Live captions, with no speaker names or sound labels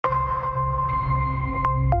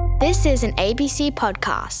This is an ABC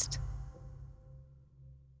podcast.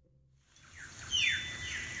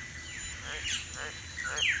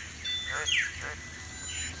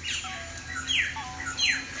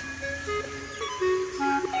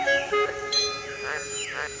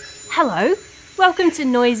 Hello, welcome to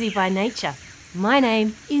Noisy by Nature. My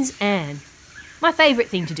name is Anne. My favourite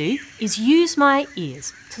thing to do is use my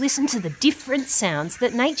ears to listen to the different sounds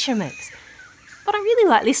that nature makes. But I really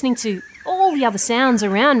like listening to all the other sounds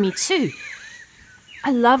around me too.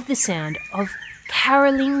 I love the sound of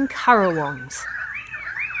carolling currawongs.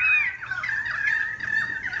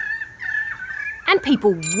 And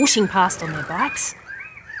people whooshing past on their bikes.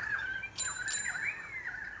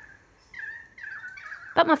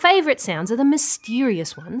 But my favourite sounds are the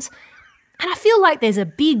mysterious ones, and I feel like there's a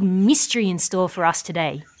big mystery in store for us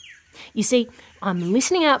today. You see, I'm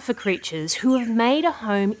listening out for creatures who have made a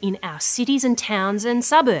home in our cities and towns and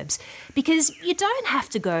suburbs, because you don't have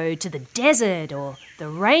to go to the desert or the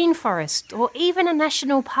rainforest or even a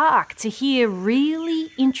national park to hear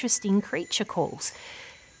really interesting creature calls.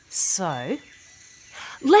 So,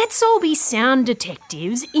 let's all be sound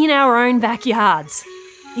detectives in our own backyards.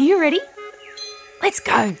 Are you ready? Let's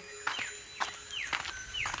go.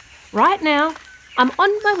 Right now, I'm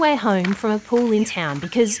on my way home from a pool in town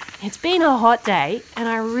because it's been a hot day and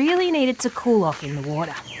I really needed to cool off in the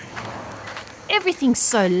water. Everything's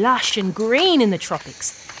so lush and green in the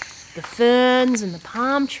tropics. The ferns and the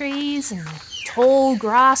palm trees and the tall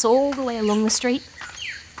grass all the way along the street.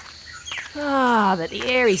 But the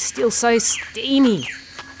air is still so steamy.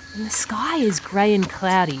 And the sky is grey and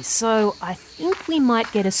cloudy, so I think we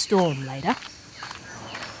might get a storm later.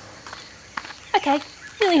 Okay,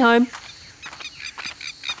 nearly home.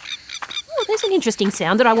 Oh, there's an interesting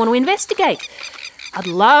sound that I want to investigate. I'd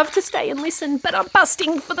love to stay and listen, but I'm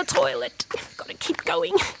busting for the toilet. Gotta keep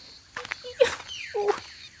going.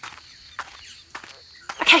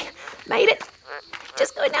 Okay, made it.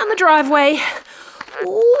 Just going down the driveway.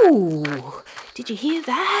 Ooh, did you hear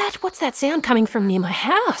that? What's that sound coming from near my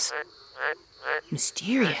house?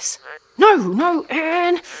 Mysterious. No,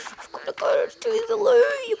 Anne. I've got to go to the loo.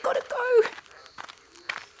 You've got to go.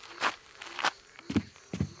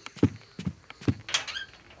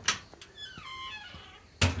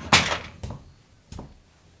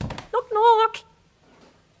 Knock.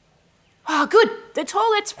 Oh, good. The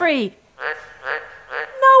toilet's free.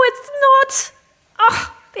 No, it's not.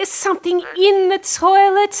 Oh, there's something in the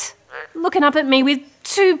toilet, looking up at me with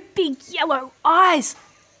two big yellow eyes.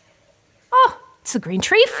 Oh, it's a green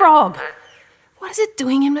tree frog. What is it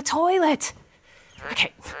doing in the toilet?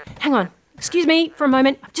 Okay, hang on. Excuse me for a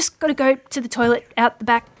moment. I've just got to go to the toilet out the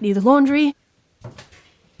back near the laundry.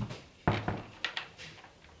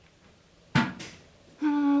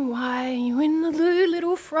 Why are you in the loo,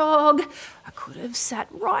 little frog? I could have sat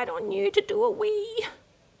right on you to do a wee.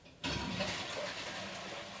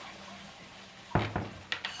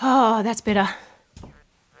 Oh, that's better.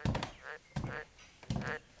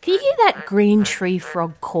 Can you hear that green tree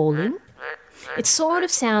frog calling? It sort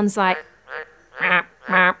of sounds like...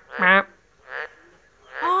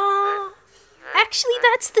 Oh, actually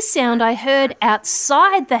that's the sound I heard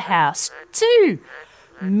outside the house too.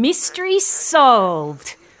 Mystery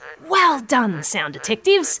solved. Well done, sound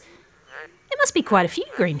detectives. There must be quite a few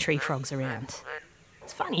green tree frogs around.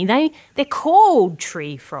 It's funny, they're called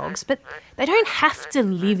tree frogs, but they don't have to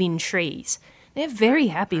live in trees. They're very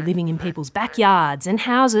happy living in people's backyards and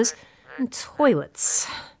houses and toilets.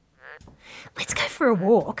 Let's go for a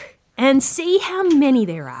walk and see how many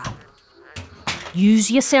there are.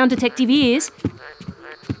 Use your sound detective ears.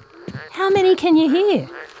 How many can you hear?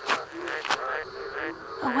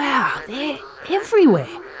 Oh wow, they're everywhere.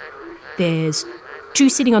 There's 2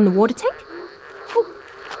 sitting on the water tank. Oh,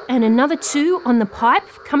 and another 2 on the pipe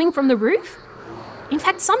coming from the roof. In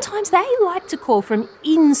fact, sometimes they like to call from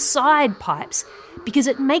inside pipes because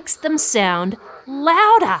it makes them sound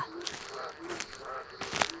louder.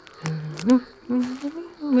 Do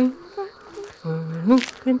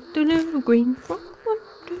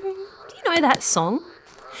you know that song?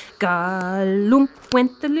 Galump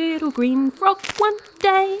went the little green frog one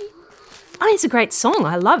day. Oh, it's a great song,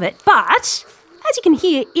 I love it, but as you can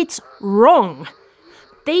hear, it's wrong.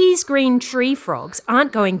 These green tree frogs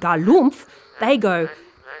aren't going galumph, they go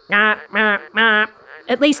nah, nah, nah.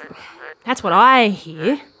 At least, that's what I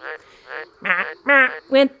hear. Nah, nah,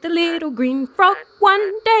 went the little green frog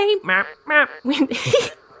one day. Nah, nah, went...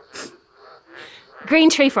 Green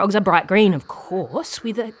tree frogs are bright green, of course,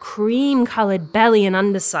 with a cream-coloured belly and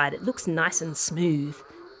underside. It looks nice and smooth.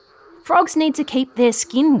 Frogs need to keep their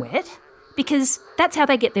skin wet because that's how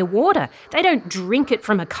they get their water. They don't drink it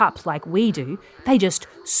from a cup like we do. They just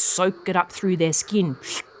soak it up through their skin.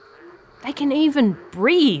 They can even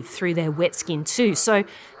breathe through their wet skin too, so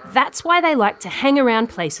that's why they like to hang around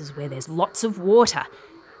places where there's lots of water,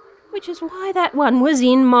 which is why that one was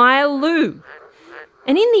in my loo.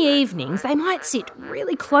 And in the evenings, they might sit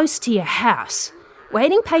really close to your house,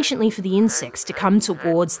 waiting patiently for the insects to come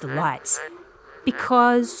towards the lights,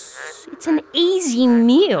 because it's an easy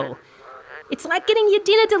meal. It's like getting your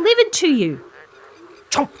dinner delivered to you.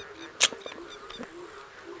 Chomp!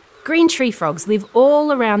 Green tree frogs live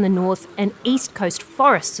all around the north and east coast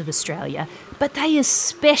forests of Australia, but they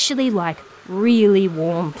especially like really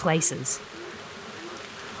warm places.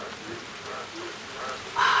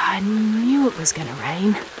 I knew it was going to rain.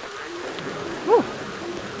 Ooh,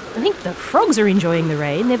 I think the frogs are enjoying the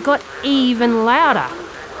rain. They've got even louder.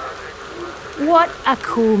 What a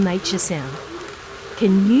cool nature sound.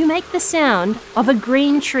 Can you make the sound of a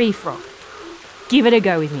green tree frog? Give it a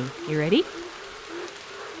go with me. You ready?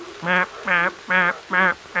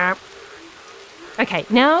 Okay,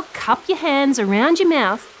 now cup your hands around your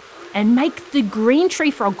mouth and make the green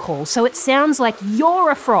tree frog call so it sounds like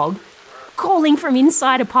you're a frog calling from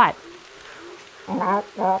inside a pipe.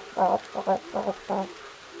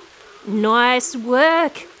 Nice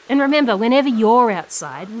work. And remember, whenever you're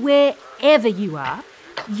outside, wherever you are,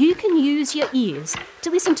 you can use your ears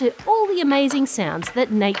to listen to all the amazing sounds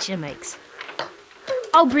that nature makes.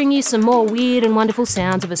 I'll bring you some more weird and wonderful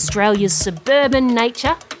sounds of Australia's suburban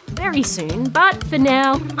nature very soon, but for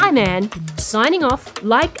now, I'm Anne, signing off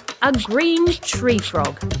like a green tree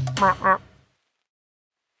frog.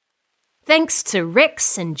 Thanks to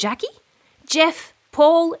Rex and Jackie, Jeff,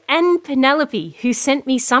 Paul and Penelope, who sent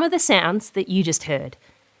me some of the sounds that you just heard.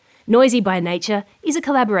 Noisy by Nature is a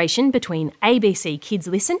collaboration between ABC Kids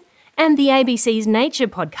Listen and the ABC's nature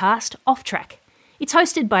podcast Off Track. It's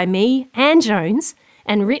hosted by me, Anne Jones,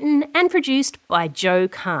 and written and produced by Joe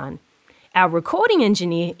Kahn. Our recording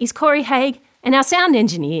engineer is Corey Haig, and our sound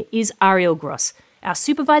engineer is Ariel Gross. Our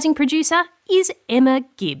supervising producer is Emma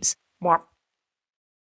Gibbs.